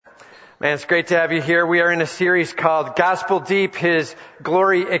Man, it's great to have you here. We are in a series called Gospel Deep, His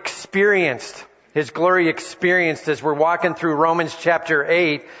Glory Experienced. His Glory Experienced as we're walking through Romans chapter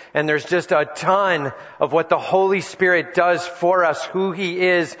 8, and there's just a ton of what the Holy Spirit does for us, who He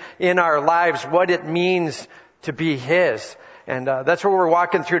is in our lives, what it means to be His. And that's what we're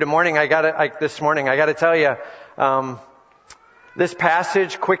walking through this morning. I gotta tell you, this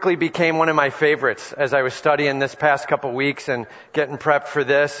passage quickly became one of my favorites as I was studying this past couple weeks and getting prepped for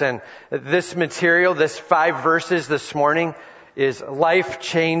this. And this material, this 5 verses this morning, is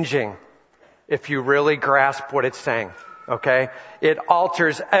life-changing if you really grasp what it's saying, okay? It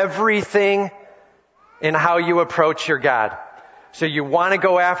alters everything in how you approach your God. So you want to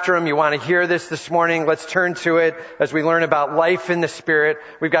go after Him, you want to hear this morning. Let's turn to it as we learn about life in the Spirit.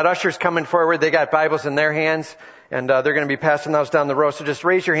 We've got ushers coming forward. They got Bibles in their hands. And they're going to be passing those down the row. So just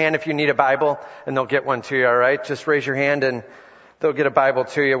raise your hand if you need a Bible, and they'll get one to you, all right? Just raise your hand, and they'll get a Bible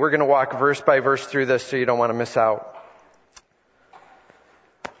to you. We're going to walk verse by verse through this, so you don't want to miss out.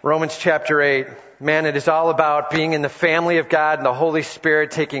 Romans chapter 8. Man, it is all about being in the family of God and the Holy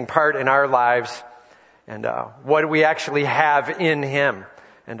Spirit taking part in our lives. And what do we actually have in Him?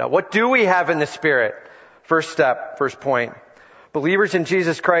 And what do we have in the Spirit? First step, first point. Believers in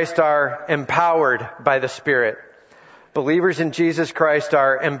Jesus Christ are empowered by the Spirit. Believers in Jesus Christ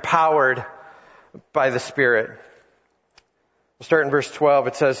are empowered by the Spirit. We'll start in verse 12.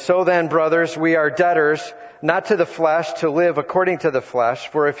 It says, "So then, brothers, we are debtors, not to the flesh, to live according to the flesh.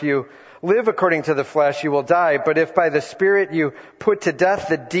 For if you live according to the flesh, you will die. But if by the Spirit you put to death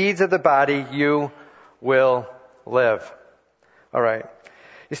the deeds of the body, you will live." All right.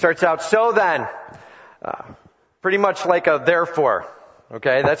 He starts out, so then, pretty much like a therefore.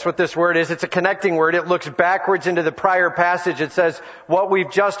 Okay, that's what this word is. It's a connecting word. It looks backwards into the prior passage. It says, what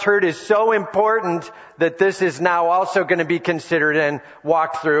we've just heard is so important that this is now also going to be considered and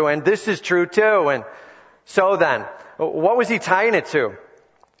walked through. And this is true too. And so then, what was he tying it to?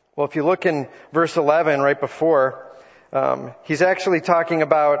 Well, if you look in verse 11 right before, he's actually talking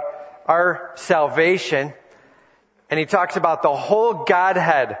about our salvation. And he talks about the whole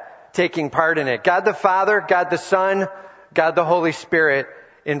Godhead taking part in it. God the Father, God the Son, God the Holy Spirit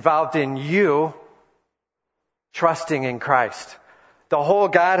involved in you trusting in Christ. The whole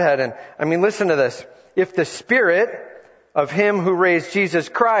Godhead. And I mean, listen to this. If the Spirit of Him who raised Jesus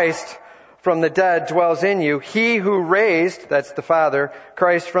Christ from the dead dwells in you, He who raised, that's the Father,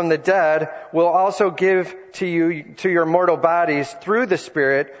 Christ from the dead, will also give to you, to your mortal bodies through the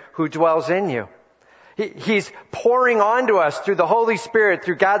Spirit who dwells in you. He's pouring onto us through the Holy Spirit,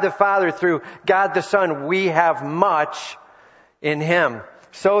 through God the Father, through God the Son. We have much in Him.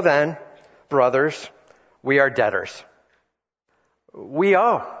 So then, brothers, we are debtors. We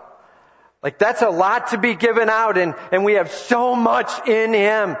owe. Like, that's a lot to be given out, and we have so much in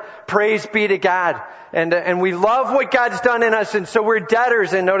Him. Praise be to God. And we love what God's done in us, and so we're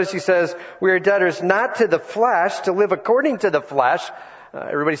debtors. And notice he says, we are debtors not to the flesh, to live according to the flesh.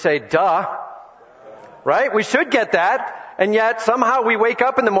 Everybody say, duh. Right? We should get that. And yet somehow we wake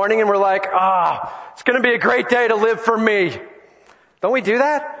up in the morning and we're like, it's going to be a great day to live for me. Don't we do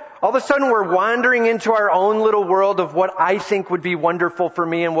that? All of a sudden we're wandering into our own little world of what I think would be wonderful for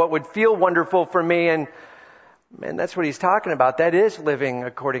me and what would feel wonderful for me. And man, that's what he's talking about. That is living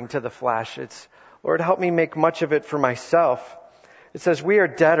according to the flesh. It's, Lord, help me make much of it for myself. It says we are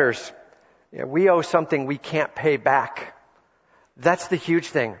debtors. Yeah, we owe something we can't pay back. That's the huge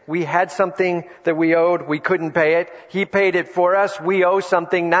thing. We had something that we owed. We couldn't pay it. He paid it for us. We owe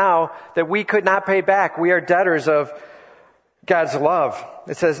something now that we could not pay back. We are debtors of God's love.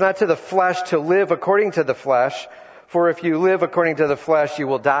 It says, not to the flesh, to live according to the flesh. For if you live according to the flesh, you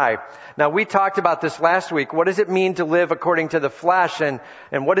will die. Now, we talked about this last week. What does it mean to live according to the flesh? And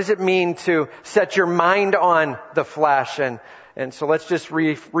what does it mean to set your mind on the flesh? And so let's just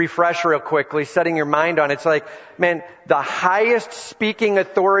refresh real quickly, setting your mind on it. It's like, man, the highest speaking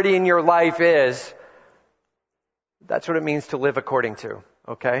authority in your life that's what it means to live according to,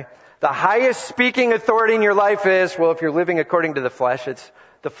 okay? The highest speaking authority in your life is, well, if you're living according to the flesh, it's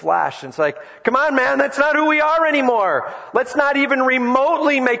the flesh. And it's like, come on, man, that's not who we are anymore. Let's not even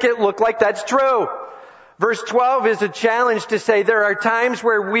remotely make it look like that's true. Verse 12 is a challenge to say there are times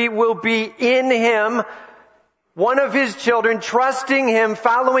where we will be in Him, one of His children, trusting Him,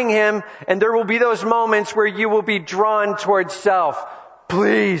 following Him, and there will be those moments where you will be drawn towards self.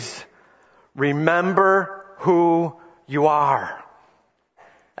 Please remember who you are.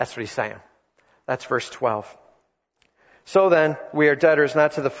 That's what he's saying. That's verse 12. So then, we are debtors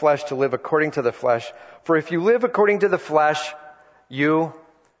not to the flesh to live according to the flesh. For if you live according to the flesh, you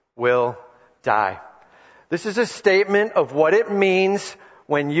will die. This is a statement of what it means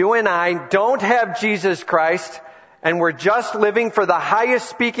when you and I don't have Jesus Christ and we're just living for the highest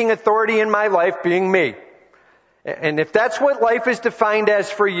speaking authority in my life being me. And if that's what life is defined as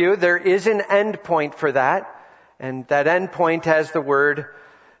for you, there is an end point for that. And that end point has the word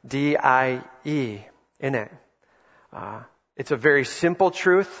D-I-E in it. It's a very simple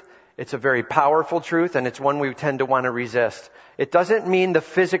truth. It's a very powerful truth, and it's one we tend to want to resist. It doesn't mean the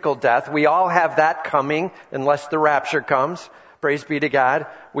physical death. We all have that coming unless the rapture comes. Praise be to God.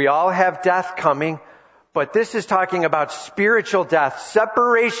 We all have death coming. But this is talking about spiritual death,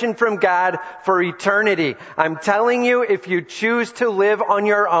 separation from God for eternity. I'm telling you, if you choose to live on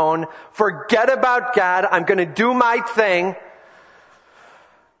your own, forget about God, I'm going to do my thing.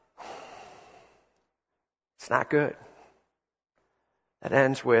 It's not good. That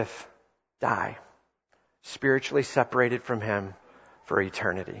ends with die, spiritually separated from Him for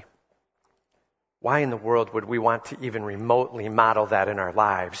eternity. Why in the world would we want to even remotely model that in our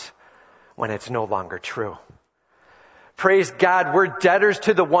lives when it's no longer true? Praise God, we're debtors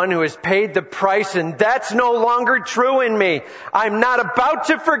to the one who has paid the price, and that's no longer true in me. I'm not about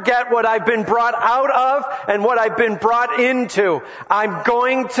to forget what I've been brought out of and what I've been brought into. I'm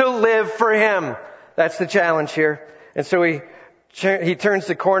going to live for Him. That's the challenge here. And so he turns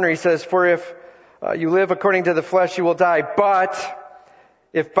the corner. He says, for if you live according to the flesh, you will die. But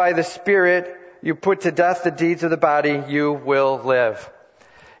if by the Spirit you put to death the deeds of the body, you will live.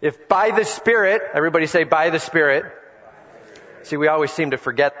 If by the Spirit, everybody say by the Spirit. See, we always seem to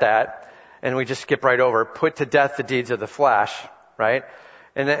forget that, and we just skip right over. Put to death the deeds of the flesh, right?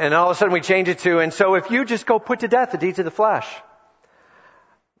 And all of a sudden we change it to, and so if you just go put to death the deeds of the flesh.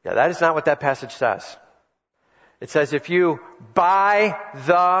 Yeah, that is not what that passage says. It says if you, by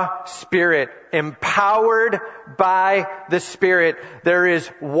the Spirit, empowered by the Spirit, there is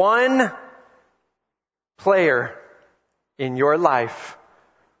one player in your life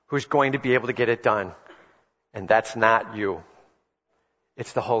who's going to be able to get it done. And that's not you.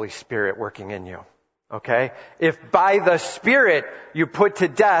 It's the Holy Spirit working in you. Okay? If by the Spirit you put to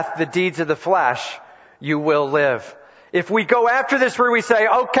death the deeds of the flesh, you will live. If we go after this where we say,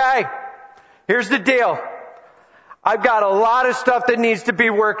 okay, here's the deal. I've got a lot of stuff that needs to be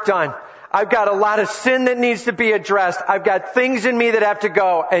worked on. I've got a lot of sin that needs to be addressed. I've got things in me that have to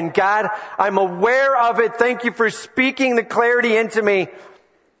go. And God, I'm aware of it. Thank you for speaking the clarity into me.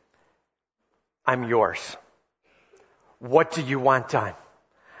 I'm yours. What do you want done?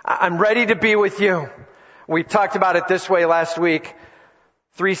 I'm ready to be with you. We talked about it this way last week.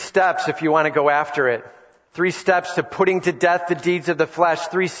 3 steps if you want to go after it. 3 steps to putting to death the deeds of the flesh.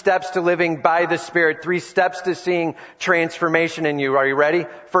 3 steps to living by the Spirit. 3 steps to seeing transformation in you. Are you ready?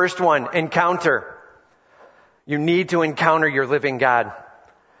 First one, encounter. You need to encounter your living God.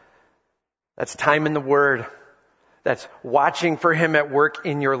 That's time in the Word. That's watching for Him at work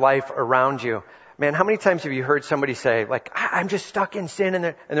in your life around you. Man, how many times have you heard somebody say, like, I'm just stuck in sin,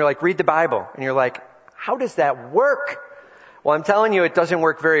 and they're like, read the Bible. And you're like, how does that work? Well, I'm telling you, it doesn't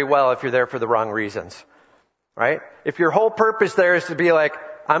work very well if you're there for the wrong reasons. Right? If your whole purpose there is to be like,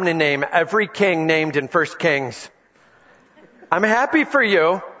 I'm going to name every king named in 1 Kings. I'm happy for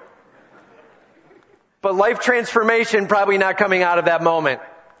you. But life transformation probably not coming out of that moment.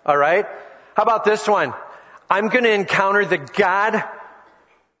 All right? How about this one? I'm going to encounter the God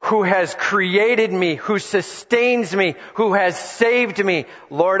who has created me, who sustains me, who has saved me.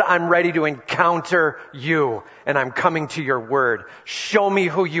 Lord, I'm ready to encounter you, and I'm coming to your word. Show me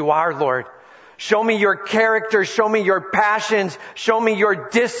who you are, Lord. Show me your character. Show me your passions. Show me your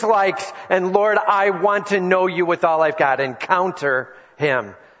dislikes. And Lord, I want to know you with all I've got. Encounter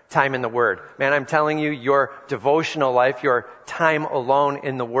Him. Time in the Word. Man, I'm telling you, your devotional life, your time alone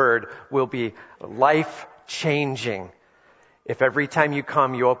in the Word will be life-changing. If every time you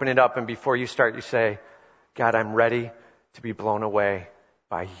come, you open it up, and before you start, you say, God, I'm ready to be blown away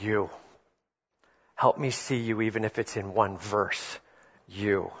by you. Help me see you, even if it's in one verse.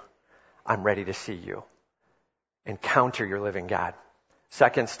 You. I'm ready to see you. Encounter your living God.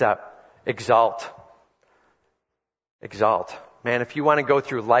 Second step, exalt. Exalt. Man, if you want to go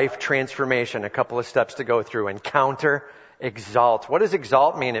through life transformation, a couple of steps to go through. Encounter, exalt. What does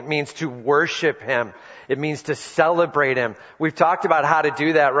exalt mean? It means to worship Him. It means to celebrate Him. We've talked about how to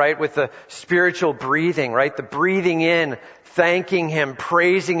do that, right? With the spiritual breathing, right? The breathing in, thanking Him,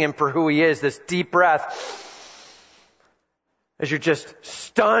 praising Him for who He is. This deep breath. As you're just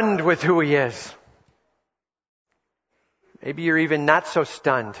stunned with who He is. Maybe you're even not so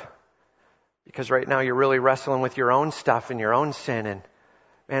stunned. Because right now you're really wrestling with your own stuff and your own sin. And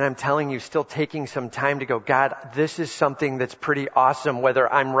man, I'm telling you, still taking some time to go, God, this is something that's pretty awesome, whether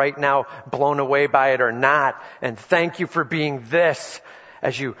I'm right now blown away by it or not. And thank you for being this.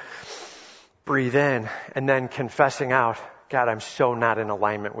 as you breathe in and then confessing out, God, I'm so not in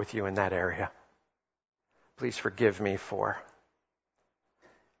alignment with you in that area. Please forgive me for.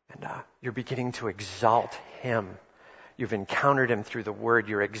 And you're beginning to exalt him. You've encountered him through the word.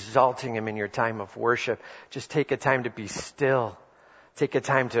 You're exalting him in your time of worship. Just take a time to be still. Take a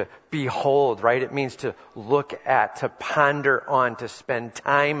time to behold, right? It means to look at, to ponder on, to spend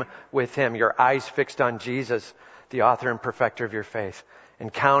time with him. Your eyes fixed on Jesus, the author and perfecter of your faith.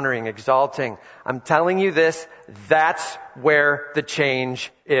 Encountering, exalting. I'm telling you this, that's where the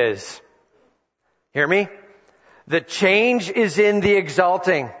change is. Hear me? The change is in the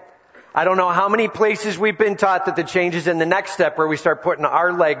exalting. I don't know how many places we've been taught that the change is in the next step where we start putting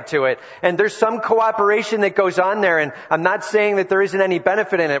our leg to it. And there's some cooperation that goes on there. And I'm not saying that there isn't any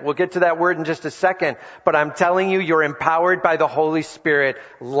benefit in it. We'll get to that word in just a second. But I'm telling you, you're empowered by the Holy Spirit.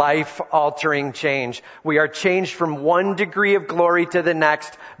 Life-altering change. We are changed from one degree of glory to the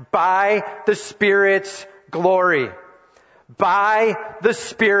next by the Spirit's glory. By the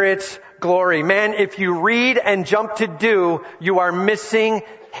Spirit's glory. Man, if you read and jump to do, you are missing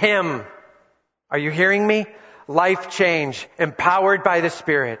him. Are you hearing me? Life change, empowered by the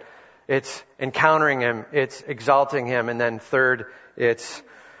Spirit. It's encountering him. It's exalting him. And then third, it's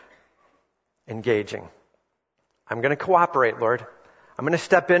engaging. I'm going to cooperate, Lord. I'm going to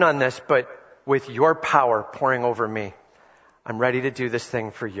step in on this, but with your power pouring over me, I'm ready to do this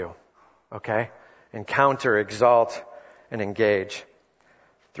thing for you. Okay? Encounter, exalt, and engage.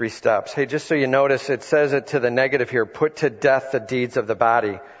 3 steps. Hey, just so you notice, it says it to the negative here. Put to death the deeds of the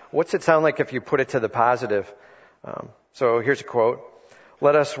body. What's it sound like if you put it to the positive? So here's a quote.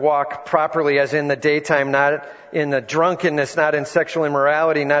 Let us walk properly as in the daytime, not in the drunkenness, not in sexual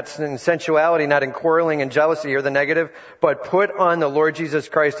immorality, not in sensuality, not in quarreling and jealousy, or the negative, but put on the Lord Jesus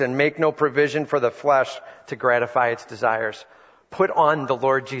Christ and make no provision for the flesh to gratify its desires. Put on the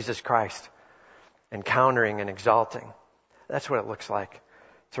Lord Jesus Christ. Encountering and exalting. That's what it looks like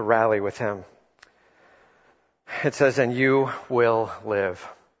to rally with him. It says, and you will live.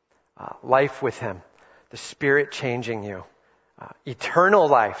 Life with him. The Spirit changing you. Eternal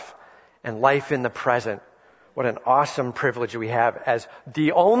life and life in the present. What an awesome privilege we have as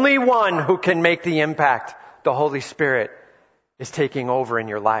the only one who can make the impact. The Holy Spirit is taking over in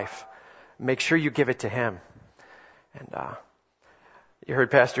your life. Make sure you give it to him. And you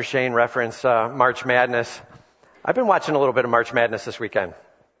heard Pastor Shane reference March Madness. I've been watching a little bit of March Madness this weekend.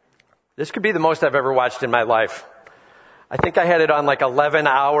 This could be the most I've ever watched in my life. I think I had it on like 11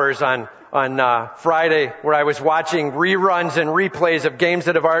 hours on Friday where I was watching reruns and replays of games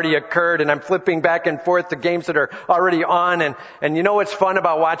that have already occurred, and I'm flipping back and forth to games that are already on. And you know what's fun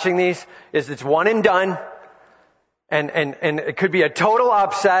about watching these is it's one and done, and it could be a total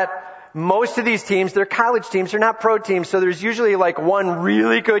upset. Most of these teams, they're college teams, they're not pro teams, so there's usually like one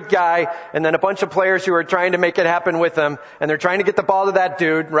really good guy and then a bunch of players who are trying to make it happen with them, and they're trying to get the ball to that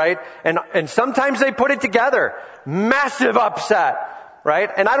dude, right? And sometimes they put it together. Massive upset, right?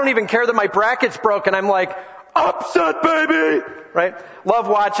 And I don't even care that my bracket's broken. I'm like, upset, baby! Right? Love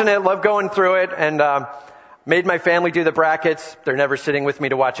watching it, love going through it, and made my family do the brackets. They're never sitting with me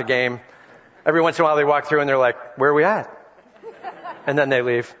to watch a game. Every once in a while they walk through and they're like, where are we at? And then they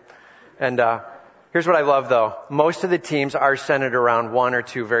leave. And here's what I love, though. Most of the teams are centered around one or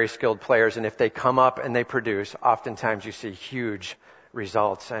two very skilled players, and if they come up and they produce, oftentimes you see huge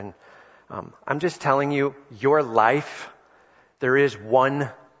results. And I'm just telling you, your life, there is one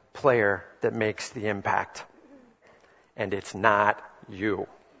player that makes the impact, and it's not you.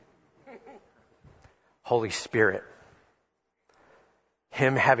 Holy Spirit.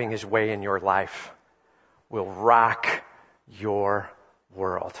 Him having his way in your life will rock your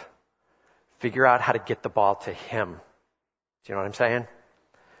world. Figure out how to get the ball to him. Do you know what I'm saying?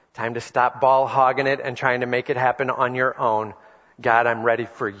 Time to stop ball hogging it and trying to make it happen on your own. God, I'm ready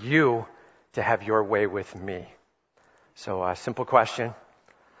for you to have your way with me. So, simple question.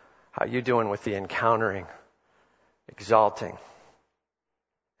 How you doing with the encountering, exalting,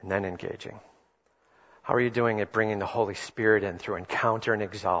 and then engaging? How are you doing at bringing the Holy Spirit in through encounter and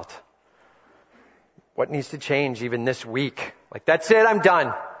exalt? What needs to change even this week? Like, that's it, I'm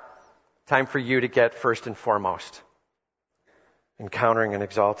done. Time for you to get first and foremost. Encountering and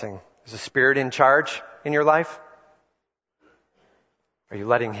exalting. Is the Spirit in charge in your life? Are you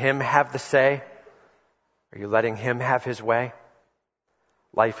letting him have the say? Are you letting him have his way?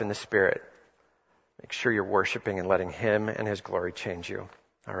 Life in the Spirit. Make sure you're worshiping and letting him and his glory change you.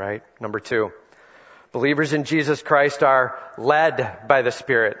 All right? Number 2. Believers in Jesus Christ are led by the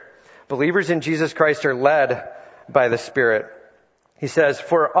Spirit. Believers in Jesus Christ are led by the Spirit. He says,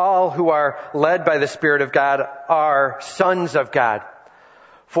 for all who are led by the Spirit of God are sons of God.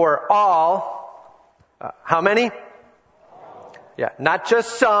 For all, how many? Yeah, not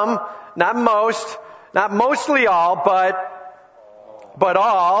just some, not most, not mostly all, but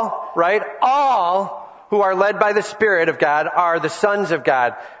all, right? All who are led by the Spirit of God are the sons of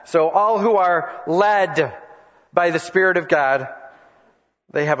God. So all who are led by the Spirit of God,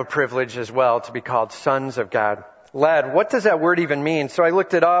 they have a privilege as well to be called sons of God. Led, what does that word even mean? So I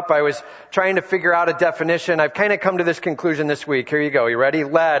looked it up. I was trying to figure out a definition. I've kind of come to this conclusion this week. Here you go. You ready?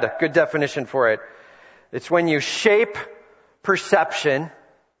 Led, good definition for it. It's when you shape perception.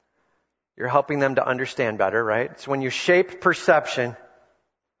 You're helping them to understand better, right? It's when you shape perception.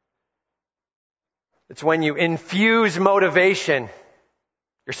 It's when you infuse motivation.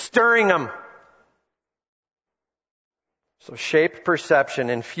 You're stirring them. So shape perception,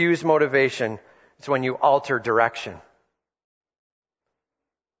 infuse motivation. It's when you alter direction.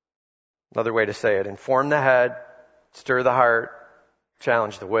 Another way to say it, inform the head, stir the heart,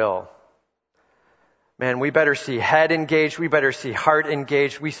 challenge the will. Man, we better see head engaged. We better see heart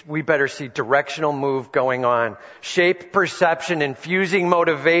engaged. We better see directional move going on. Shape perception, infusing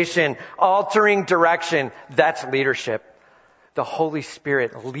motivation, altering direction. That's leadership. The Holy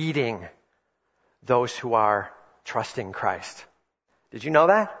Spirit leading those who are trusting Christ. Did you know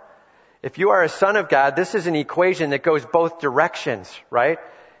that? If you are a son of God, this is an equation that goes both directions, right?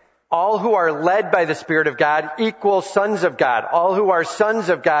 All who are led by the Spirit of God equal sons of God. All who are sons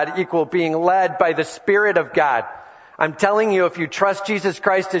of God equal being led by the Spirit of God. I'm telling you, if you trust Jesus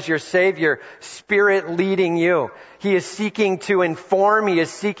Christ as your Savior, Spirit leading you. He is seeking to inform. He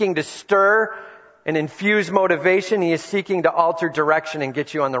is seeking to stir and infuse motivation. He is seeking to alter direction and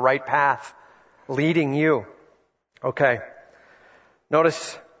get you on the right path, leading you. Okay.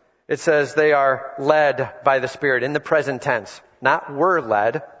 Notice it says they are led by the Spirit in the present tense, not were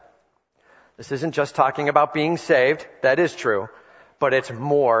led. This isn't just talking about being saved. That is true. But it's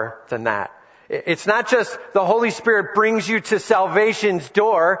more than that. It's not just the Holy Spirit brings you to salvation's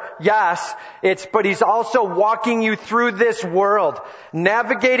door. Yes, but He's also walking you through this world,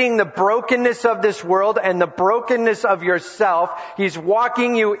 navigating the brokenness of this world and the brokenness of yourself. He's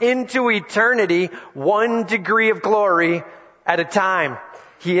walking you into eternity, 1 degree of glory at a time.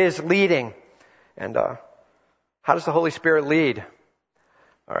 He is leading. And how does the Holy Spirit lead?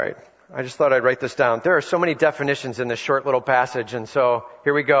 All right. I just thought I'd write this down. There are so many definitions in this short little passage, and so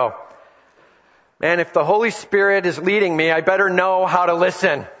here we go. Man, if the Holy Spirit is leading me, I better know how to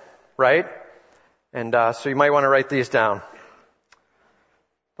listen, right? And so you might want to write these down.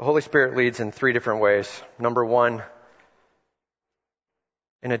 The Holy Spirit leads in 3 different ways. Number 1,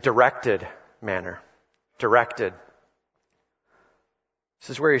 in a directed manner. Directed.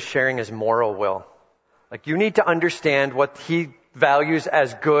 This is where He's sharing His moral will. Like, you need to understand what He values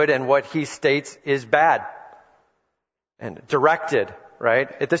as good and what He states is bad. And directed,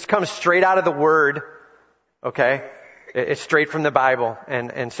 right? This comes straight out of the Word, okay? It's straight from the Bible.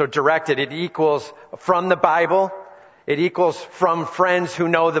 And so directed, it equals from the Bible. It equals from friends who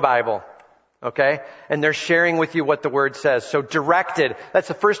know the Bible, okay? And they're sharing with you what the Word says. So directed, that's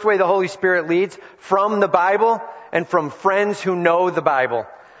the first way the Holy Spirit leads, from the Bible and from friends who know the Bible.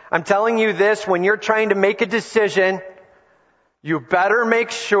 I'm telling you this, when you're trying to make a decision, you better make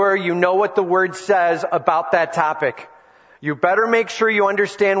sure you know what the Word says about that topic. You better make sure you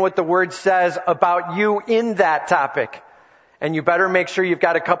understand what the Word says about you in that topic. And you better make sure you've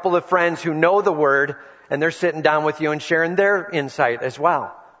got a couple of friends who know the Word and they're sitting down with you and sharing their insight as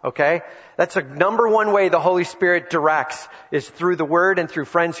well. Okay? That's a number 1 way the Holy Spirit directs, is through the Word and through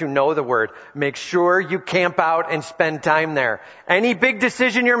friends who know the Word. Make sure you camp out and spend time there. Any big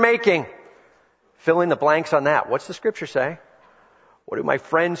decision you're making, fill in the blanks on that. What's the Scripture say? What do my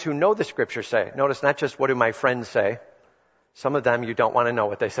friends who know the Scripture say? Notice not just what do my friends say. Some of them you don't want to know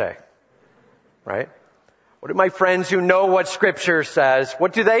what they say. Right? What do my friends who know what Scripture says,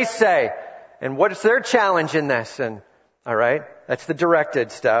 what do they say? And what is their challenge in this? And, all right, that's the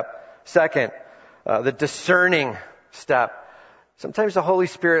directed step. Second, the discerning step. Sometimes the Holy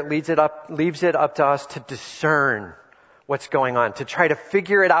Spirit leaves it up to us to discern what's going on, to try to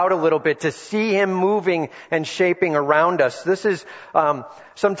figure it out a little bit, to see Him moving and shaping around us. This is,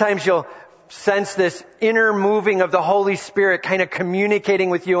 sometimes you'll sense this inner moving of the Holy Spirit kind of communicating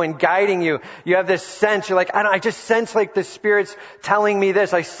with you and guiding you. You have this sense, you're like, I just sense like the Spirit's telling me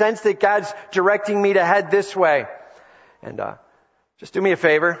this. I sense that God's directing me to head this way. And just do me a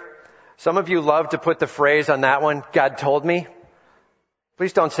favor. Some of you love to put the phrase on that one, God told me.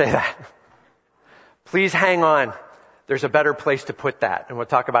 Please don't say that. Please hang on. There's a better place to put that, and we'll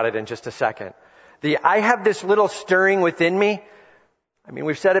talk about it in just a second. I have this little stirring within me. I mean,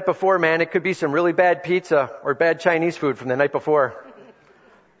 we've said it before, man. It could be some really bad pizza or bad Chinese food from the night before.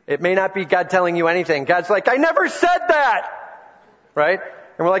 It may not be God telling you anything. God's like, I never said that. Right?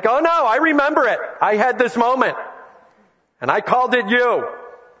 And we're like, oh no, I remember it. I had this moment. And I called it you.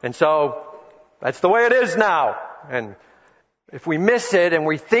 And so, that's the way it is now. And if we miss it and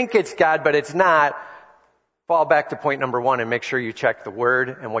we think it's God, but it's not, fall back to point number 1 and make sure you check the Word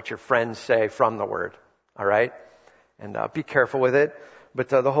and what your friends say from the Word. All right? And be careful with it. But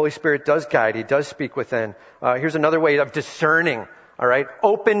the Holy Spirit does guide. He does speak within. Here's another way of discerning. All right?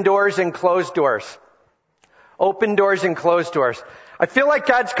 Open doors and closed doors. Open doors and closed doors. I feel like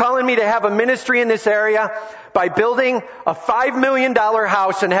God's calling me to have a ministry in this area by building a $5 million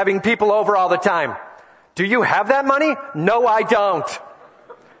house and having people over all the time. Do you have that money? No, I don't.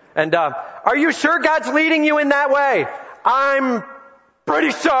 And are you sure God's leading you in that way? I'm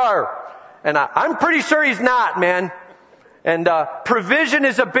pretty sure. And I'm pretty sure He's not, man. And provision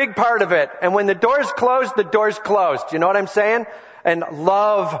is a big part of it. And when the door's closed, the door's closed. You know what I'm saying? And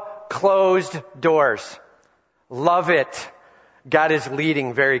love closed doors. Love it. God is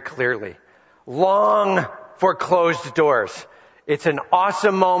leading very clearly. Long for closed doors. It's an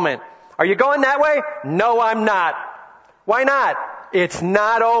awesome moment. Are you going that way? No, I'm not. Why not? It's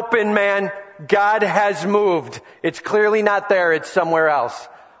not open, man. God has moved. It's clearly not there. It's somewhere else.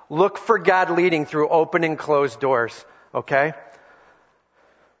 Look for God leading through open and closed doors. Okay?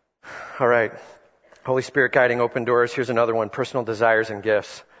 All right. Holy Spirit guiding open doors. Here's another one. Personal desires and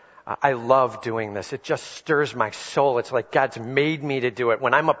gifts. I love doing this. It just stirs my soul. It's like God's made me to do it.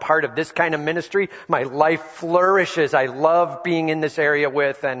 When I'm a part of this kind of ministry, my life flourishes. I love being in this area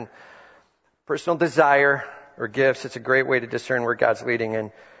with. And personal desire or gifts, it's a great way to discern where God's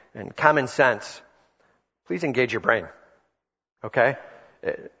leading. And common sense. Please engage your brain. Okay?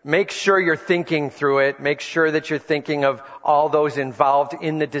 Make sure you're thinking through it. Make sure that you're thinking of all those involved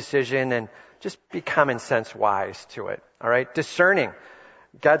in the decision, and just be common sense wise to it. All right? Discerning.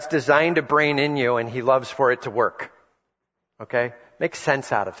 God's designed a brain in you, and He loves for it to work. Okay? Make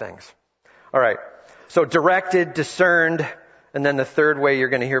sense out of things. All right. So directed, discerned, and then the third way you're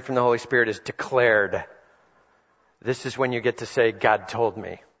going to hear from the Holy Spirit is declared. This is when you get to say, God told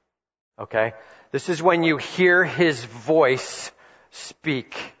me. Okay? This is when you hear His voice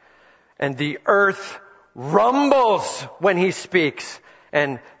speak. And the earth rumbles when He speaks.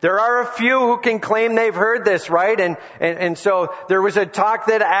 And there are a few who can claim they've heard this, right? And so there was a talk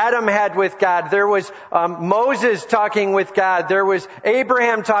that Adam had with God. There was Moses talking with God. There was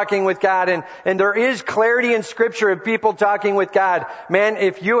Abraham talking with God. And there is clarity in Scripture of people talking with God. Man,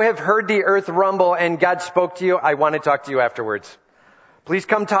 if you have heard the earth rumble and God spoke to you, I want to talk to you afterwards. Please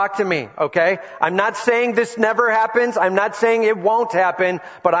come talk to me, okay? I'm not saying this never happens. I'm not saying it won't happen,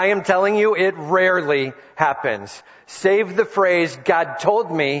 but I am telling you it rarely happens. Save the phrase, God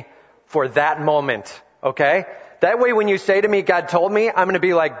told me, for that moment, okay? That way when you say to me, God told me, I'm going to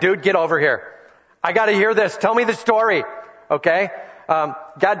be like, dude, get over here. I got to hear this. Tell me the story, okay?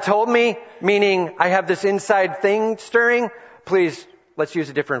 God told me, meaning I have this inside thing stirring. Please, let's use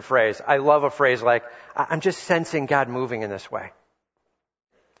a different phrase. I love a phrase like, I'm just sensing God moving in this way.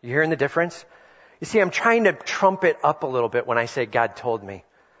 You hearing the difference? You see, I'm trying to trump it up a little bit when I say God told me,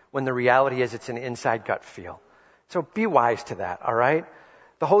 when the reality is it's an inside gut feel. So be wise to that, all right?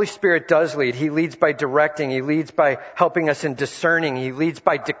 The Holy Spirit does lead. He leads by directing. He leads by helping us in discerning. He leads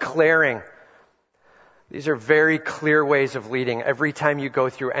by declaring. These are very clear ways of leading. Every time you go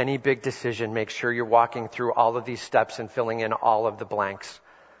through any big decision, make sure you're walking through all of these steps and filling in all of the blanks,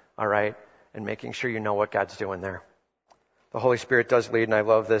 all right? And making sure you know what God's doing there. The Holy Spirit does lead, and I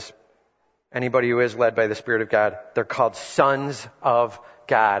love this. Anybody who is led by the Spirit of God, they're called sons of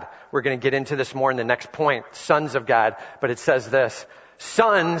God. We're going to get into this more in the next point, sons of God. But it says this,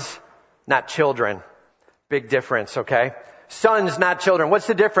 sons, not children. Big difference, okay? Sons, not children. What's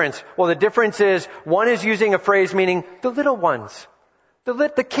the difference? Well, the difference is one is using a phrase meaning the little ones,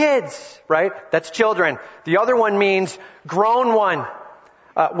 the kids, right? That's children. The other one means grown one,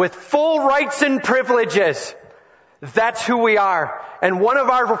 with full rights and privileges. That's who we are. And one of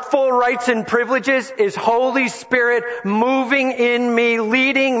our full rights and privileges is Holy Spirit moving in me,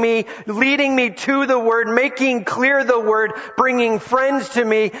 leading me to the Word, making clear the Word, bringing friends to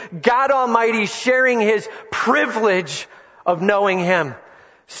me, God Almighty sharing His privilege of knowing Him.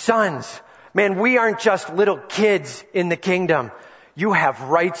 Sons, man, we aren't just little kids in the kingdom. You have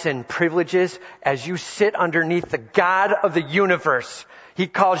rights and privileges as you sit underneath the God of the universe. He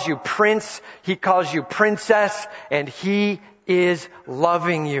calls you prince, He calls you princess, and He is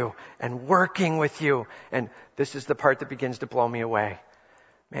loving you and working with you. And this is the part that begins to blow me away.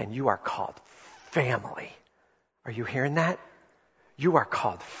 Man, you are called family. Are you hearing that? You are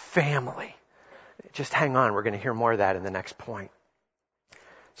called family. Just hang on, we're going to hear more of that in the next point.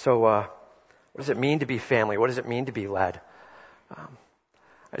 So what does it mean to be family? What does it mean to be led?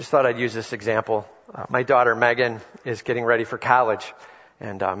 I just thought I'd use this example. My daughter Megan is getting ready for college,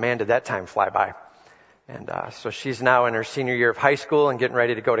 and man, did that time fly by. And so she's now in her senior year of high school and getting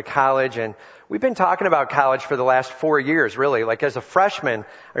ready to go to college. And we've been talking about college for the last 4 years, really. Like as a freshman,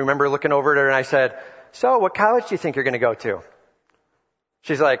 I remember looking over at her and I said, so what college do you think you're going to go to?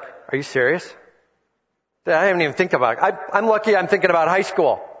 She's like, are you serious? I haven't even think about it. I'm lucky I'm thinking about high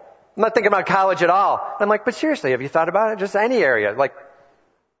school. I'm not thinking about college at all. I'm like, but seriously, have you thought about it? Just any area, like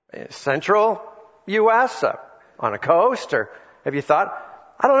central U.S., on a coast, or have you thought?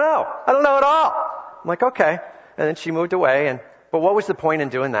 I don't know. I don't know at all. I'm like, okay. And then she moved away. But what was the point in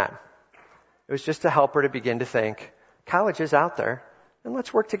doing that? It was just to help her to begin to think, college is out there, and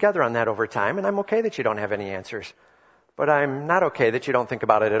let's work together on that over time. And I'm okay that you don't have any answers, but I'm not okay that you don't think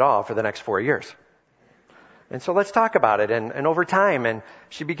about it at all for the next 4 years. And so let's talk about it. And over time, and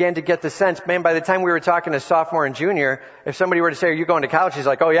she began to get the sense, man, by the time we were talking to sophomore and junior, if somebody were to say, are you going to college? She's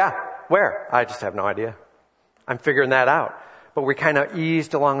like, oh yeah, where? I just have no idea. I'm figuring that out. But we kind of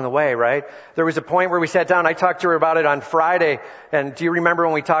eased along the way, right? There was a point where we sat down. I talked to her about it on Friday. And do you remember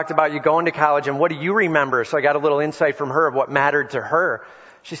when we talked about you going to college? And what do you remember? So I got a little insight from her of what mattered to her.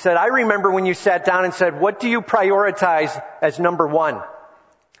 She said, I remember when you sat down and said, what do you prioritize as number one?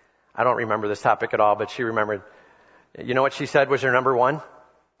 I don't remember this topic at all, but she remembered. You know what she said was her number one?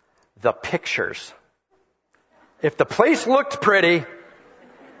 The pictures. If the place looked pretty.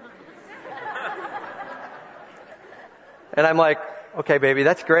 And I'm like, okay, baby,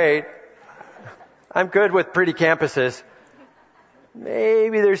 that's great. I'm good with pretty campuses.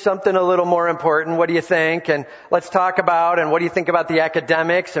 Maybe there's something a little more important. What do you think? And let's talk about, and what do you think about the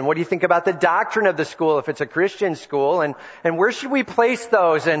academics? And what do you think about the doctrine of the school if it's a Christian school? And where should we place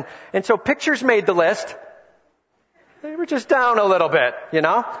those? And so pictures made the list. They were just down a little bit, you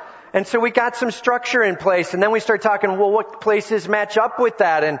know? And so we got some structure in place, and then we started talking, well, what places match up with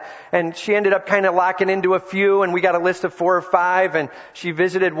that? And she ended up kind of locking into a few, and we got a list of 4 or 5, and she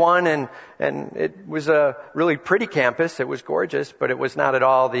visited one, and it was a really pretty campus. It was gorgeous, but it was not at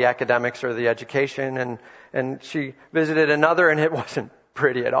all the academics or the education. And she visited another, and it wasn't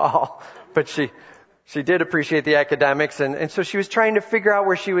pretty at all. But she did appreciate the academics, and so she was trying to figure out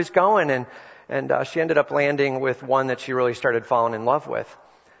where she was going, and she ended up landing with one that she really started falling in love with.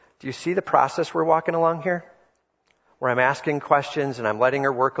 Do you see the process we're walking along here? Where I'm asking questions and I'm letting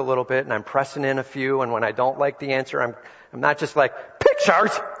her work a little bit and I'm pressing in a few, and when I don't like the answer, I'm not just like,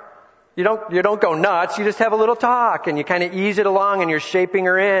 pictures! You don't go nuts, you just have a little talk and you kind of ease it along and you're shaping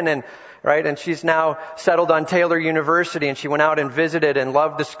her in, and right? And she's now settled on Taylor University, and she went out and visited and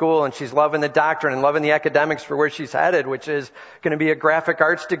loved the school, and she's loving the doctrine and loving the academics for where she's headed, which is going to be a graphic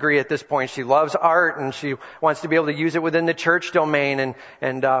arts degree at this point. She loves art and she wants to be able to use it within the church domain.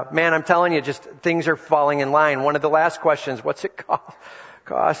 And man, I'm telling you, just things are falling in line. One of the last questions, what's it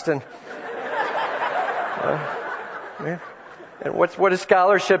cost? And and what is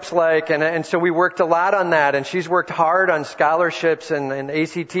scholarships like? And so we worked a lot on that, and she's worked hard on scholarships and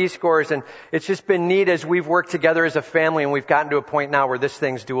ACT scores, and it's just been neat as we've worked together as a family, and we've gotten to a point now where this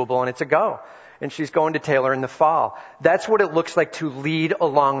thing's doable and it's a go. And she's going to Taylor in the fall. That's what it looks like to lead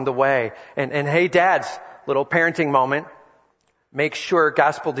along the way. And hey, dads, little parenting moment. Make sure,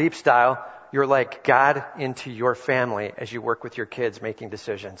 Gospel Deep style, you're like God into your family as you work with your kids making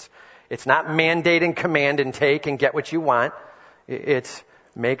decisions. It's not mandate and command and take and get what you want. It's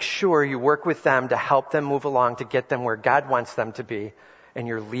make sure you work with them to help them move along, to get them where God wants them to be, and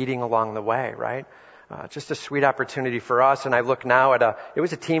you're leading along the way, right? Just a sweet opportunity for us. And I look now at it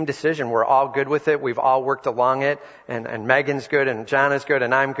was a team decision. We're all good with it. We've all worked along it, and Megan's good, and John is good,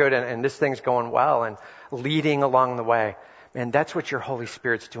 and I'm good, and this thing's going well, and leading along the way. And that's what your Holy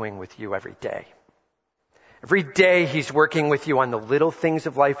Spirit's doing with you every day. Every day He's working with you on the little things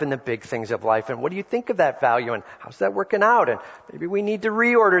of life and the big things of life. And what do you think of that value? And how's that working out? And maybe we need to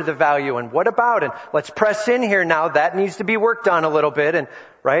reorder the value. And what about? And let's press in here now. That needs to be worked on a little bit. And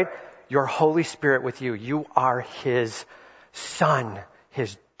right? Your Holy Spirit with you. You are His son,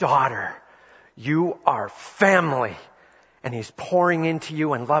 His daughter. You are family. And He's pouring into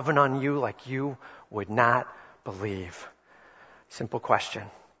you and loving on you like you would not believe. Simple question.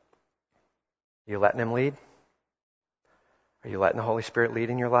 Are you letting Him lead? Are you letting the Holy Spirit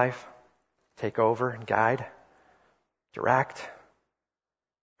lead in your life? Take over and guide? Direct?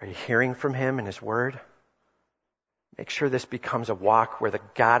 Are you hearing from Him and His Word? Make sure this becomes a walk where the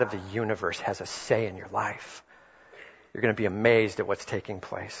God of the universe has a say in your life. You're going to be amazed at what's taking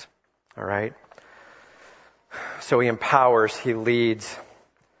place. All right? So He empowers, He leads.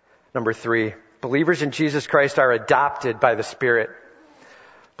 Number 3, believers in Jesus Christ are adopted by the Spirit.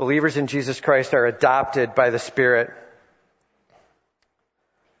 Believers in Jesus Christ are adopted by the Spirit.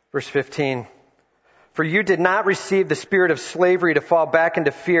 Verse 15. For you did not receive the spirit of slavery to fall back into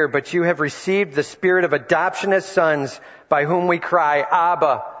fear, but you have received the spirit of adoption as sons, by whom we cry,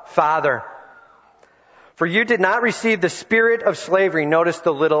 Abba, Father. For you did not receive the spirit of slavery. Notice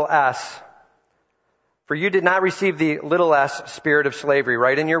the little s. For you did not receive the little s spirit of slavery.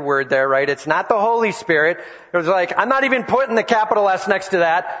 Right in your word there, right? It's not the Holy Spirit. It was like, I'm not even putting the capital S next to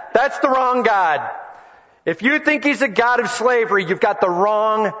that. That's the wrong God. If you think He's a God of slavery, you've got the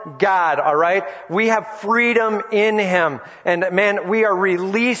wrong God, alright? We have freedom in Him. And man, we are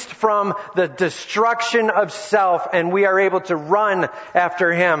released from the destruction of self, and we are able to run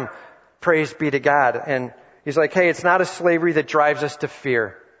after Him. Praise be to God. And He's like, hey, it's not a slavery that drives us to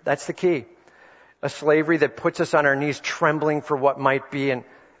fear. That's the key. A slavery that puts us on our knees trembling for what might be and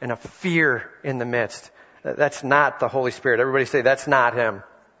a fear in the midst. That's not the Holy Spirit. Everybody say, that's not Him.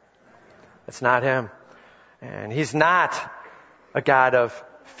 That's not Him. And He's not a God of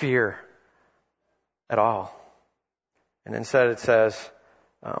fear at all. And instead it says,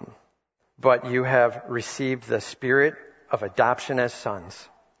 but you have received the spirit of adoption as sons,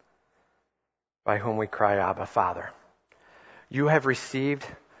 by whom we cry, Abba, Father. You have received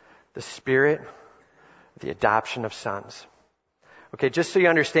the spirit, the adoption of sons. Okay, just so you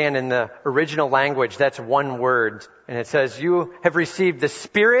understand, in the original language, that's one word. And it says, you have received the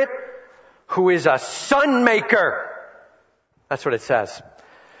Spirit who is a son maker. That's what it says.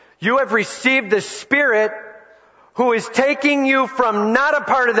 You have received the Spirit who is taking you from not a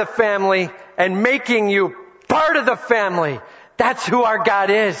part of the family and making you part of the family. That's who our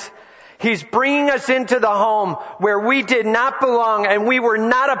God is. He's bringing us into the home where we did not belong and we were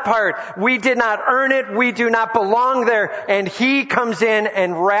not a part. We did not earn it. We do not belong there. And He comes in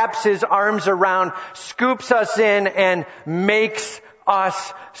and wraps His arms around, scoops us in, and makes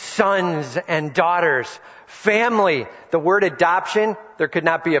us sons and daughters. Family. The word adoption, there could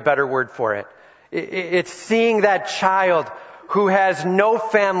not be a better word for it. It's seeing that child who has no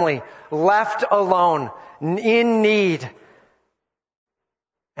family, left alone, in need.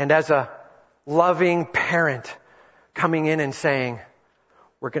 And as a loving parent coming in and saying,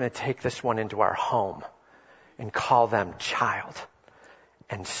 we're going to take this one into our home and call them child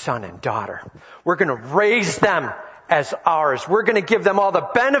and son and daughter. We're going to raise them as ours. We're going to give them all the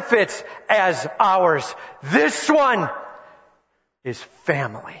benefits as ours. This one is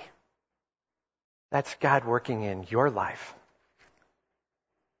family. That's God working in your life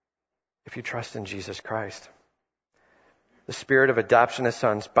if you trust in Jesus Christ. The spirit of adoption as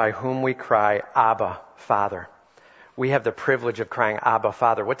sons, by whom we cry, Abba, Father. We have the privilege of crying, Abba,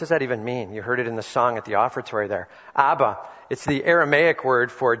 Father. What does that even mean? You heard it in the song at the offertory there. Abba, it's the Aramaic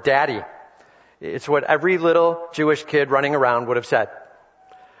word for daddy. It's what every little Jewish kid running around would have said.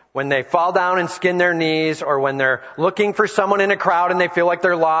 When they fall down and skin their knees, or when they're looking for someone in a crowd and they feel like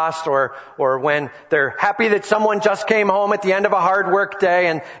they're lost, or when they're happy that someone just came home at the end of a hard work day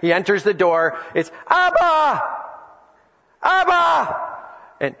and he enters the door, it's Abba! Abba!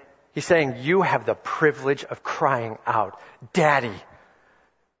 And He's saying, you have the privilege of crying out, Daddy,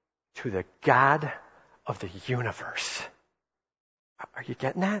 to the God of the universe. Are you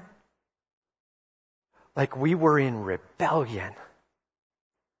getting that? Like we were in rebellion.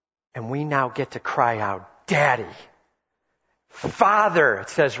 And we now get to cry out, Daddy. Father, it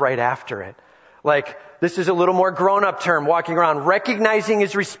says right after it. Like, this is a little more grown-up term, walking around, recognizing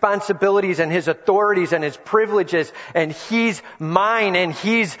His responsibilities and His authorities and His privileges, and He's mine, and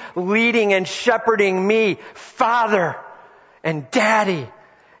He's leading and shepherding me, Father and Daddy.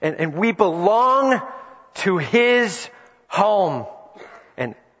 And we belong to His home.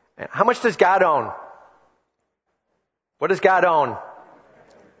 And how much does God own? What does God own?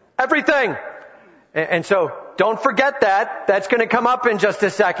 Everything. And so, don't forget that. That's going to come up in just a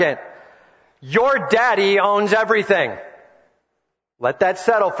second. Your daddy owns everything. Let that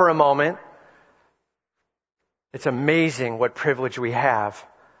settle for a moment. It's amazing what privilege we have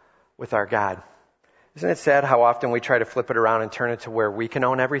with our God. Isn't it sad how often we try to flip it around and turn it to where we can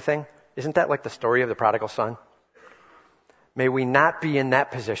own everything? Isn't that like the story of the prodigal son? May we not be in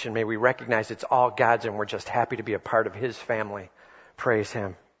that position. May we recognize it's all God's and we're just happy to be a part of His family. Praise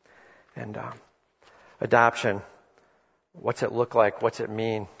Him. And adoption. What's it look like? What's it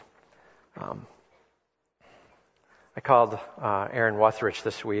mean? I called Aaron Wuthrich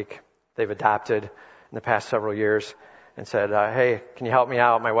this week. They've adopted in the past several years and said, hey, can you help me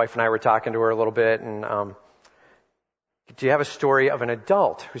out? My wife and I were talking to her a little bit, and do you have a story of an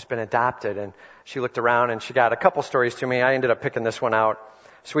adult who's been adopted? And she looked around and she got a couple stories to me. I ended up picking this one out.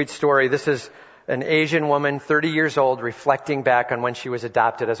 Sweet story. This is an Asian woman, 30 years old, reflecting back on when she was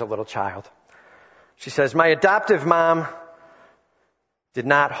adopted as a little child. She says, "My adoptive mom did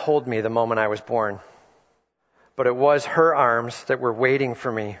not hold me the moment I was born, but it was her arms that were waiting for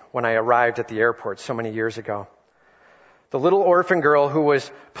me when I arrived at the airport so many years ago. The little orphan girl who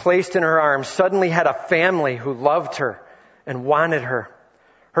was placed in her arms suddenly had a family who loved her and wanted her.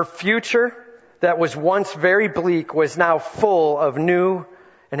 Her future, that was once very bleak, was now full of new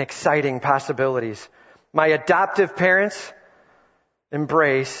and exciting possibilities. My adoptive parents'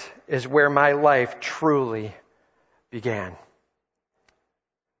 embrace is where my life truly began."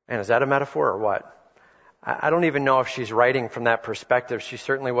 And is that a metaphor or what? I don't even know if she's writing from that perspective. She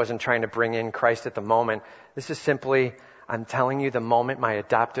certainly wasn't trying to bring in Christ at the moment. This is simply, I'm telling you, the moment my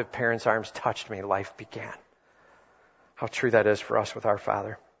adoptive parents' arms touched me, life began. How true that is for us with our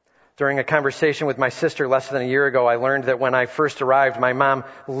Father. During a conversation with my sister less than a year ago, I learned that when I first arrived, my mom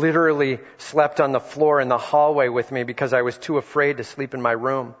literally slept on the floor in the hallway with me because I was too afraid to sleep in my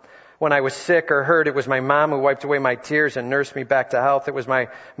room. When I was sick or hurt, it was my mom who wiped away my tears and nursed me back to health. It was my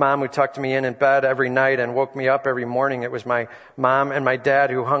mom who tucked me in bed every night and woke me up every morning. It was my mom and my dad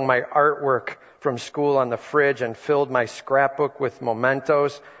who hung my artwork from school on the fridge and filled my scrapbook with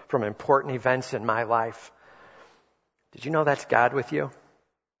mementos from important events in my life. Did you know that's God with you?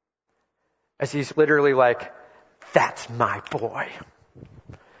 As he's literally like, "That's my boy.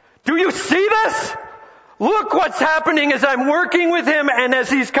 Do you see this? Look what's happening as I'm working with him and as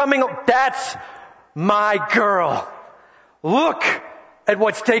he's coming. That's my girl. Look at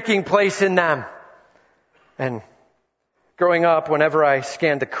what's taking place in them." And growing up, whenever I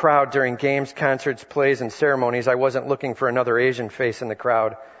scanned the crowd during games, concerts, plays, and ceremonies, I wasn't looking for another Asian face in the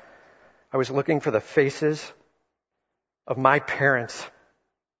crowd. I was looking for the faces of my parents.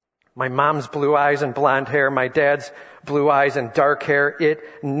 My mom's blue eyes and blonde hair, my dad's blue eyes and dark hair.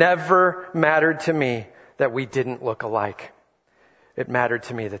 It never mattered to me that we didn't look alike. It mattered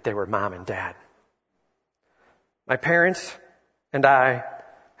to me that they were mom and dad. My parents and I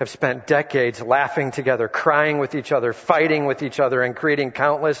have spent decades laughing together, crying with each other, fighting with each other, and creating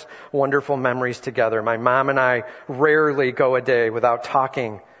countless wonderful memories together. My mom and I rarely go a day without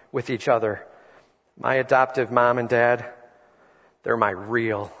talking with each other. My adoptive mom and dad, they're my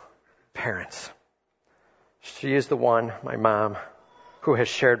real parents. She is the one, my mom, who has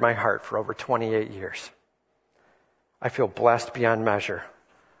shared my heart for over 28 years. I feel blessed beyond measure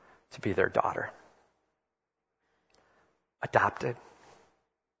to be their daughter. Adopted.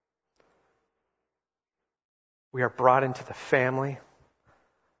 We are brought into the family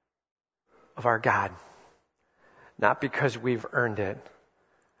of our God, not because we've earned it,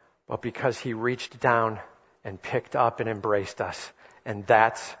 but because he reached down and picked up and embraced us. And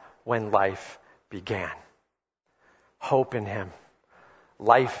that's when life began. Hope in him,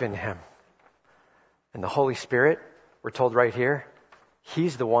 life in him. And the Holy Spirit, we're told right here,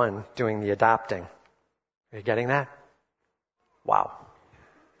 he's the one doing the adopting. Are you getting that? Wow.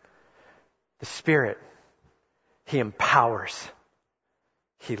 The Spirit, he empowers,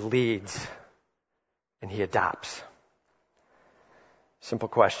 he leads, and he adopts. Simple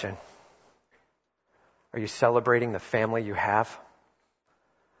question. Are you celebrating the family you have?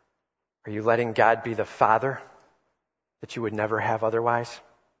 Are you letting God be the Father that you would never have otherwise?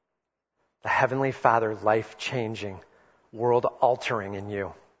 The Heavenly Father, life-changing, world-altering in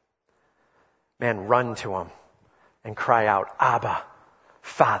you. Man, run to him and cry out, "Abba,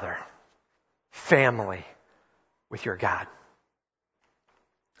 Father," family with your God.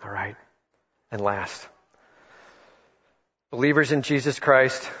 All right. And last, believers in Jesus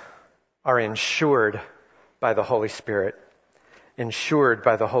Christ are insured by the Holy Spirit. Insured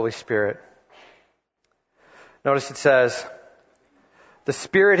by the Holy Spirit. Notice it says, the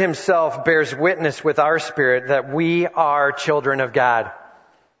Spirit himself bears witness with our spirit that we are children of God.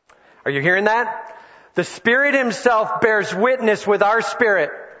 Are you hearing that? The Spirit himself bears witness with our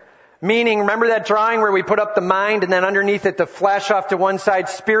spirit. Meaning, remember that drawing where we put up the mind and then underneath it the flesh off to one side,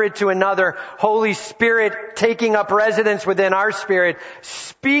 spirit to another, Holy Spirit taking up residence within our spirit,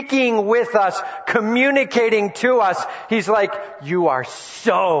 speaking with us, communicating to us. He's like, you are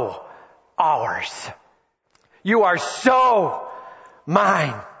so ours. You are so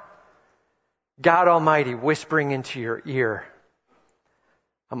mine. God Almighty whispering into your ear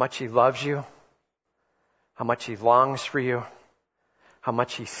how much he loves you, how much he longs for you, how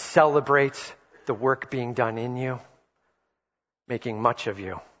much he celebrates the work being done in you, making much of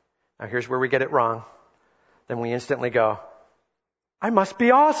you. Now here's where we get it wrong. Then we instantly go, I must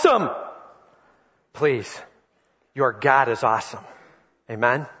be awesome. Please, your God is awesome.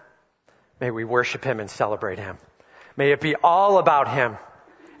 Amen? May we worship him and celebrate him. May it be all about him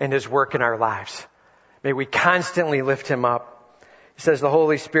and his work in our lives. May we constantly lift him up. He says the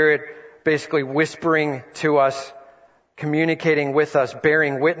Holy Spirit basically whispering to us, communicating with us,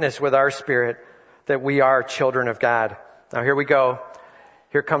 bearing witness with our spirit that we are children of God. Now here we go.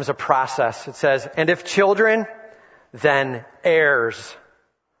 Here comes a process. It says, and if children, then heirs.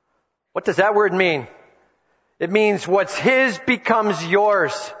 What does that word mean? It means what's his becomes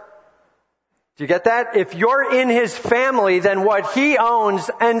yours. Do you get that? If you're in his family, then what he owns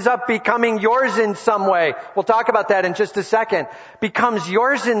ends up becoming yours in some way. We'll talk about that in just a second. Becomes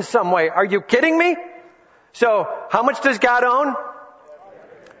yours in some way. Are you kidding me? So, how much does God own?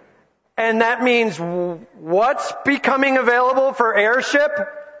 And that means what's becoming available for heirship?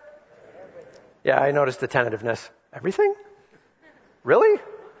 Yeah, I noticed the tentativeness. Everything? Really?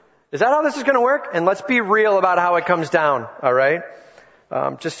 Is that how this is going to work? And let's be real about how it comes down, all right?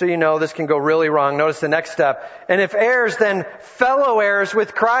 Just so you know, this can go really wrong. Notice the next step. And if heirs, then fellow heirs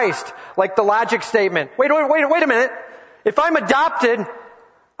with Christ. Like the logic statement. Wait a minute. If I'm adopted,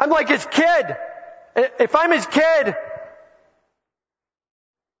 I'm like his kid. If I'm his kid,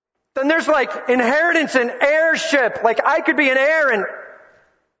 then there's like inheritance and heirship. Like I could be an heir and...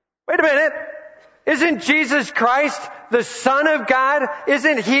 Wait a minute. Isn't Jesus Christ the Son of God?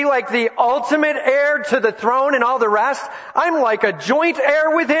 Isn't he like the ultimate heir to the throne and all the rest? I'm like a joint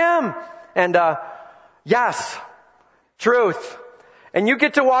heir with him. And yes, truth. And you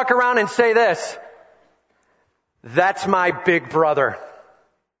get to walk around and say this, that's my big brother.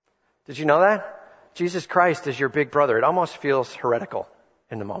 Did you know that? Jesus Christ is your big brother. It almost feels heretical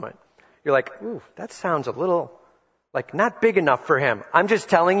in the moment. You're like, ooh, that sounds a little... like not big enough for him. I'm just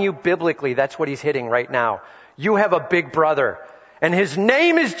telling you biblically that's what he's hitting right now. You have a big brother and his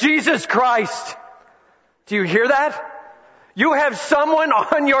name is Jesus Christ. Do you hear that? You have someone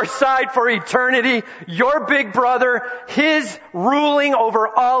on your side for eternity, your big brother, his ruling over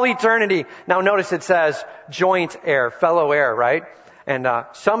all eternity. Now notice it says joint heir, fellow heir, right? And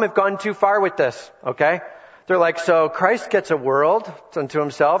some have gone too far with this, okay? They're like, so Christ gets a world unto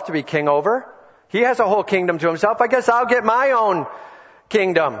himself to be king over. He has a whole kingdom to himself. I guess I'll get my own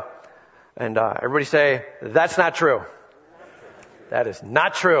kingdom. And everybody say, that's not true. That is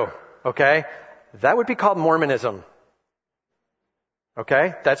not true. Okay? That would be called Mormonism.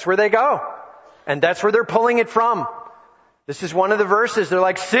 Okay? That's where they go. And that's where they're pulling it from. This is one of the verses. They're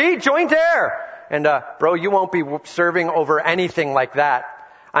like, see, joint heir. And bro, you won't be serving over anything like that.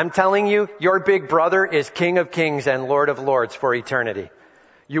 I'm telling you, your big brother is King of Kings and Lord of Lords for eternity.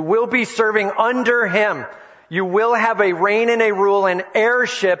 You will be serving under him. You will have a reign and a rule and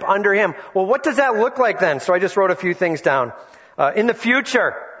heirship under him. Well, what does that look like then? So I just wrote a few things down. In the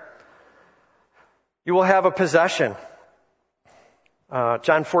future, you will have a possession.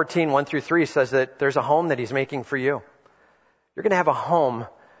 John 14, 1-3 says that there's a home that he's making for you. You're going to have a home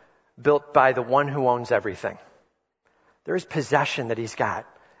built by the one who owns everything. There is possession that he's got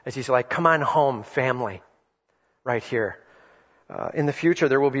as he's like, come on home, family, right here. In the future,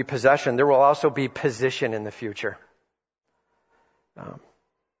 there will be possession. There will also be position in the future.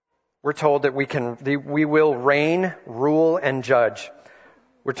 We're told that we will reign, rule, and judge.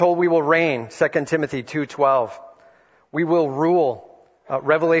 We're told we will reign, 2 Timothy 2:12. We will rule,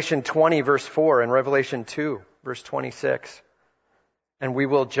 Revelation 20, verse 4, and Revelation 2, verse 26. And we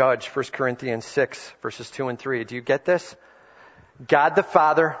will judge, 1 Corinthians 6, verses 2 and 3. Do you get this? God the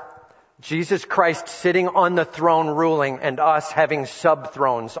Father, Jesus Christ sitting on the throne ruling, and us having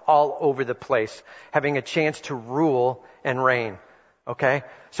sub-thrones all over the place, having a chance to rule and reign. Okay?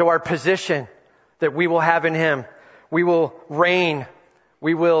 So our position that we will have in him, we will reign,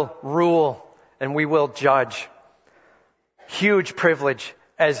 we will rule, and we will judge. Huge privilege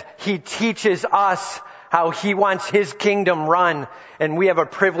as he teaches us how he wants his kingdom run, and we have a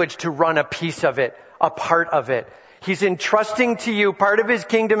privilege to run a piece of it, a part of it. He's entrusting to you part of his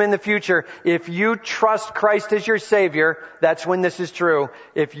kingdom in the future. If you trust Christ as your Savior, that's when this is true.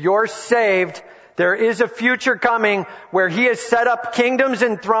 If you're saved, there is a future coming where he has set up kingdoms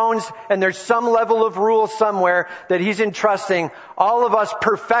and thrones, and there's some level of rule somewhere that he's entrusting all of us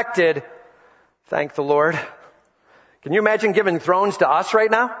perfected. Thank the Lord. Can you imagine giving thrones to us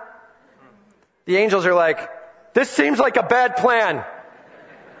right now? The angels are like, this seems like a bad plan.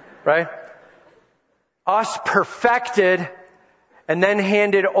 Right? Us perfected and then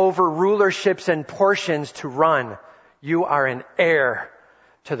handed over rulerships and portions to run. You are an heir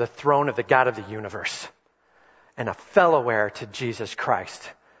to the throne of the God of the universe and a fellow heir to Jesus Christ.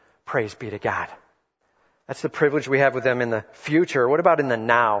 Praise be to God. That's the privilege we have with them in the future. What about in the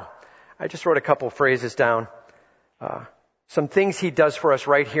now? I just wrote a couple phrases down. Some things he does for us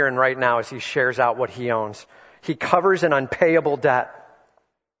right here and right now as he shares out what he owns. He covers an unpayable debt.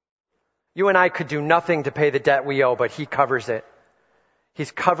 You and I could do nothing to pay the debt we owe, but he covers it.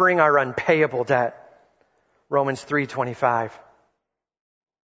 He's covering our unpayable debt. Romans 3:25.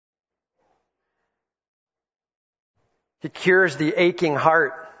 He cures the aching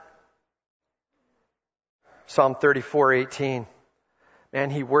heart. Psalm 34:18. Man,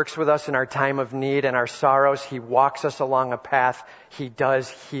 he works with us in our time of need and our sorrows. He walks us along a path. He does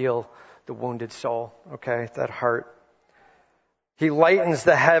heal the wounded soul. Okay, that heart. He lightens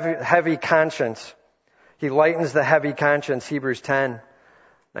the heavy conscience. He lightens the heavy conscience. Hebrews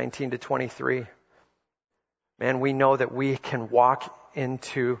 10:19-23. Man, we know that we can walk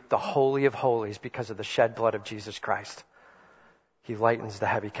into the Holy of Holies because of the shed blood of Jesus Christ. He lightens the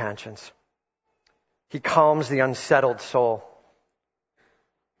heavy conscience. He calms the unsettled soul.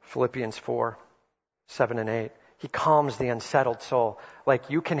 Philippians 4:7-8. He calms the unsettled soul. Like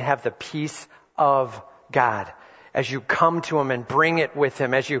you can have the peace of God as you come to him and bring it with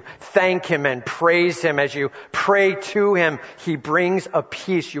him, as you thank him and praise him, as you pray to him. He brings a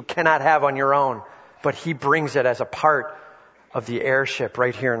peace you cannot have on your own, but he brings it as a part of the heirship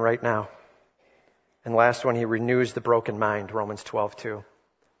right here and right now. And last one, he renews the broken mind, Romans 12:2.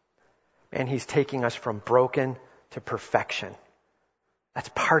 And he's taking us from broken to perfection. That's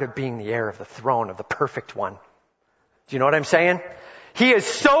part of being the heir of the throne of the perfect one. Do you know what I'm saying? He is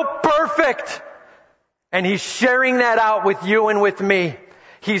so perfect. And he's sharing that out with you and with me.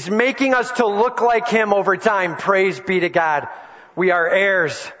 He's making us to look like him over time. Praise be to God. We are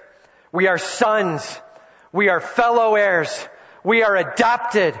heirs. We are sons. We are fellow heirs. We are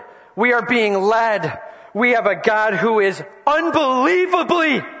adopted. We are being led. We have a God who is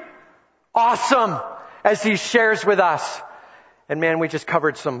unbelievably awesome as he shares with us. And man, we just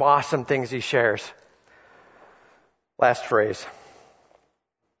covered some awesome things he shares. Last phrase.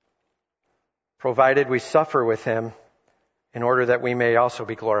 Provided we suffer with him in order that we may also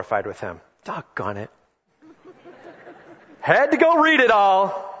be glorified with him. Doggone it. Had to go read it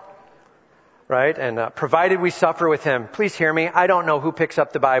all. Right? And provided we suffer with him. Please hear me. I don't know who picks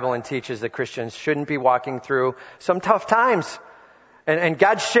up the Bible and teaches that Christians shouldn't be walking through some tough times. And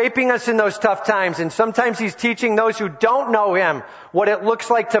God's shaping us in those tough times. And sometimes he's teaching those who don't know him what it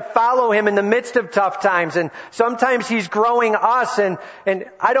looks like to follow him in the midst of tough times. And sometimes he's growing us. And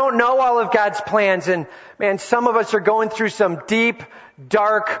I don't know all of God's plans. And man, some of us are going through some deep,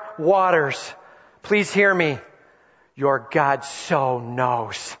 dark waters. Please hear me. Your God so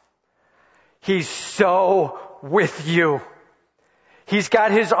knows. He's so with you. He's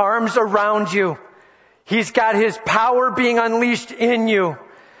got his arms around you. He's got his power being unleashed in you.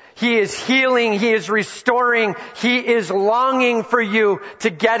 He is healing. He is restoring. He is longing for you to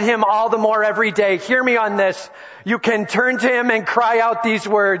get him all the more every day. Hear me on this. You can turn to him and cry out these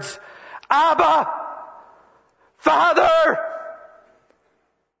words. Abba, Father,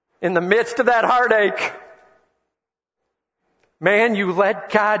 in the midst of that heartache. Man, you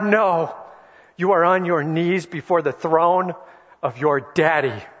let God know you are on your knees before the throne of your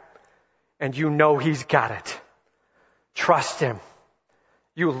daddy. And you know he's got it. Trust him.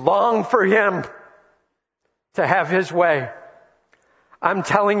 You long for him to have his way. I'm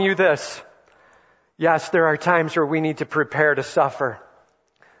telling you this. Yes, there are times where we need to prepare to suffer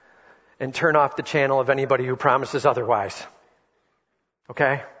and turn off the channel of anybody who promises otherwise.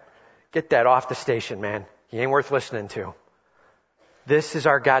 Okay? Get that off the station, man. He ain't worth listening to. This is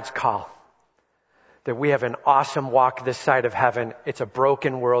our God's call. That we have an awesome walk this side of heaven. It's a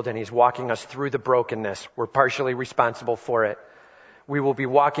broken world and he's walking us through the brokenness. We're partially responsible for it. We will be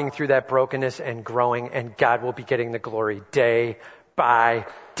walking through that brokenness and growing, and God will be getting the glory day by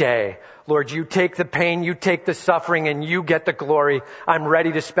day. Lord, you take the pain, you take the suffering, and you get the glory. I'm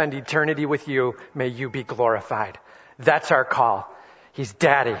ready to spend eternity with you. May you be glorified. That's our call. He's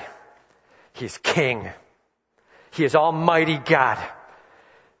Daddy. He's King. He is Almighty God.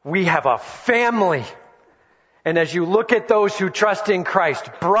 We have a family. And as you look at those who trust in Christ,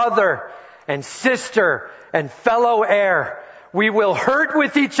 brother and sister and fellow heir, we will hurt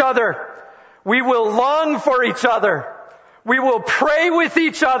with each other. We will long for each other. We will pray with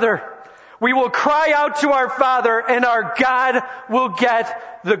each other. We will cry out to our Father, and our God will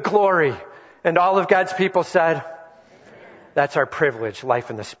get the glory. And all of God's people said, that's our privilege,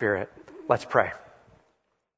 life in the Spirit. Let's pray.